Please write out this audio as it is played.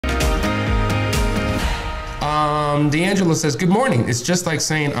D'Angelo says, good morning. It's just like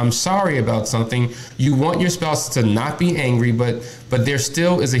saying, I'm sorry about something. You want your spouse to not be angry, but there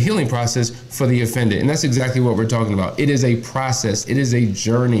still is a healing process for the offended. And that's exactly what we're talking about. It is a process. It is a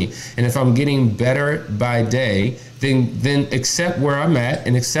journey. And if I'm getting better by day, then accept where I'm at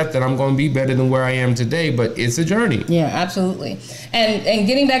and accept that I'm going to be better than where I am today. But it's a journey. Yeah, absolutely. And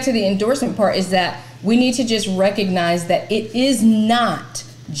getting back to the endorsement part is that we need to just recognize that it is not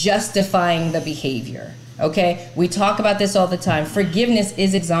justifying the behavior. Okay, we talk about this all the time. Forgiveness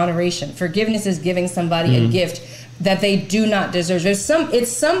is exoneration. Forgiveness is giving somebody a gift that they do not deserve.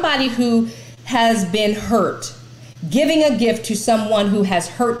 It's somebody who has been hurt, giving a gift to someone who has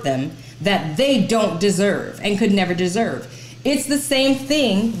hurt them that they don't deserve and could never deserve. It's the same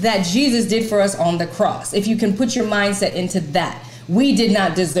thing that Jesus did for us on the cross. If you can put your mindset into that. We did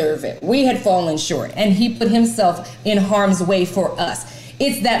not deserve it. We had fallen short, and he put himself in harm's way for us.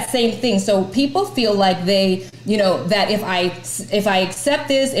 It's that same thing. So people feel like they, that if I accept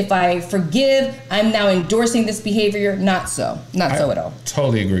this, if I forgive, I'm now endorsing this behavior. Not so at all.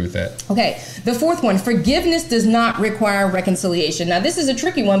 Totally agree with that. Okay. The fourth one, forgiveness does not require reconciliation. Now, this is a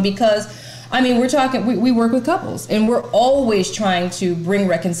tricky one because we work with couples and we're always trying to bring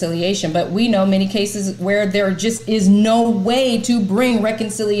reconciliation, but we know many cases where there just is no way to bring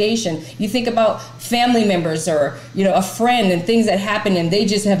reconciliation. You think about family members or, a friend and things that happen and they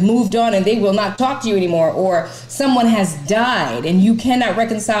just have moved on and they will not talk to you anymore, or someone has died and you cannot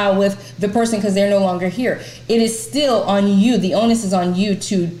reconcile with the person because they're no longer here. It is still on you. The onus is on you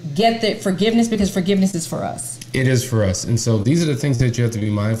to get the forgiveness because forgiveness is for us. It is for us. And so these are the things that you have to be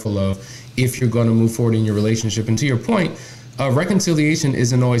mindful of if you're going to move forward in your relationship. And to your point, reconciliation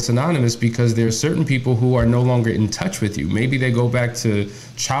isn't always synonymous because there are certain people who are no longer in touch with you. Maybe they go back to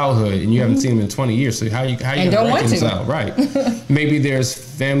childhood and you haven't seen them in 20 years. So how you going to reconcile? Right. Maybe there's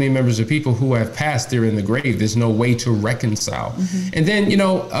family members or people who have passed, they're in the grave. There's no way to reconcile. And then,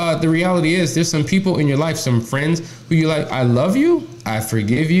 the reality is there's some people in your life, some friends who you're like, I love you, I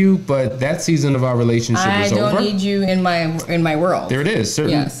forgive you, but that season of our relationship is over. I don't need you in my world. There it is.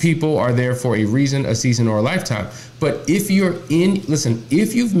 Certain people are there for a reason, a season, or a lifetime. But if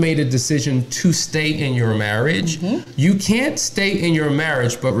you've made a decision to stay in your marriage, you can't stay in your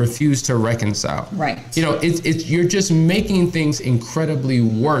marriage but refuse to reconcile. Right. You're just making things incredibly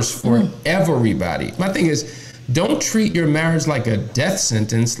worse for everybody. My thing is, don't treat your marriage like a death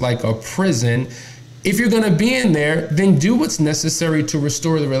sentence, like a prison. If you're going to be in there, then do what's necessary to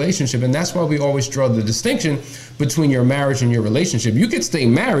restore the relationship. And that's why we always draw the distinction between your marriage and your relationship. You could stay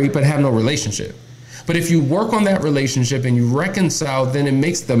married but have no relationship. But if you work on that relationship and you reconcile, then it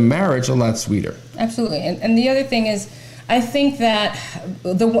makes the marriage a lot sweeter. Absolutely. And the other thing is, I think that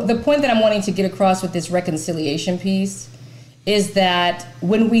the point that I'm wanting to get across with this reconciliation piece is that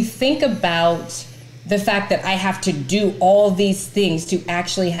when we think about the fact that I have to do all these things to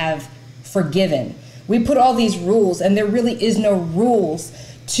actually have forgiven, we put all these rules, and there really is no rules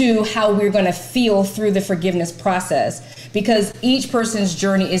to how we're going to feel through the forgiveness process, because each person's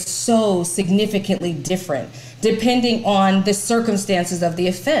journey is so significantly different depending on the circumstances of the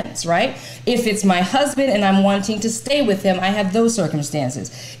offense, right? If it's my husband and I'm wanting to stay with him, I have those circumstances.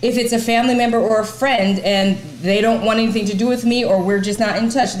 If it's a family member or a friend and they don't want anything to do with me, or we're just not in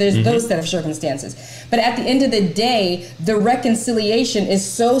touch, there's those set of circumstances. But at the end of the day, the reconciliation is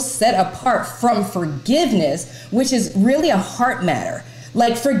so set apart from forgiveness, which is really a heart matter.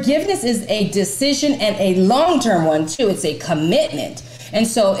 Like, forgiveness is a decision, and a long-term one too. It's a commitment. And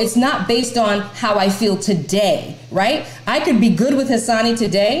so it's not based on how I feel today, right? I could be good with Hassani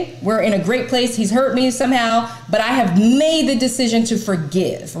today. We're in a great place. He's hurt me somehow, but I have made the decision to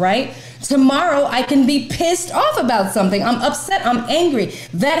forgive, right? Tomorrow I can be pissed off about something. I'm upset. I'm angry.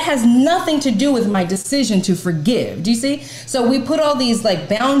 That has nothing to do with my decision to forgive. Do you see? So we put all these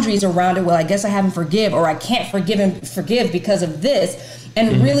boundaries around it. Well, I guess I haven't forgive, or I can't forgive because of this.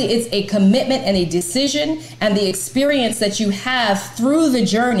 And really, it's a commitment and a decision, and the experience that you have through the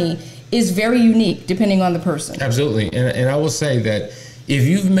journey is very unique depending on the person. Absolutely. And I will say that if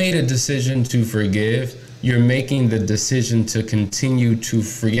you've made a decision to forgive, you're making the decision to continue to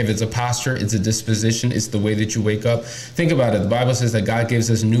forgive. It's a posture, it's a disposition, it's the way that you wake up. Think about it. The Bible says that God gives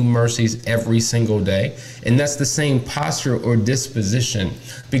us new mercies every single day. And that's the same posture or disposition.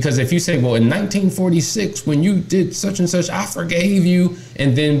 Because if you say, well, in 1946, when you did such and such, I forgave you.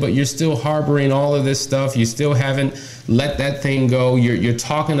 But you're still harboring all of this stuff. You still haven't let that thing go. You're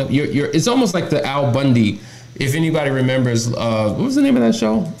talking, it's almost like the Al Bundy. If anybody remembers, what was the name of that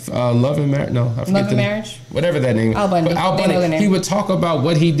show? Love and Marriage? No, I forget. Love and Marriage? Whatever that name. Al Bundy. Al Bundy. He would talk about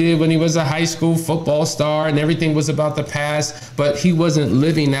what he did when he was a high school football star, and everything was about the past, but he wasn't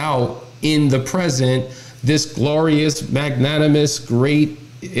living out in the present this glorious, magnanimous, great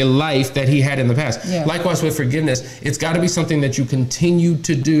life that he had in the past. Yeah. Likewise with forgiveness, it's got to be something that you continue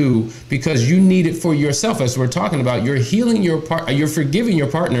to do because you need it for yourself. As we're talking about, you're healing your part, you're forgiving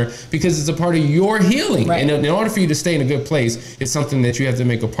your partner because it's a part of your healing. Right. And in order for you to stay in a good place, it's something that you have to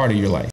make a part of your life.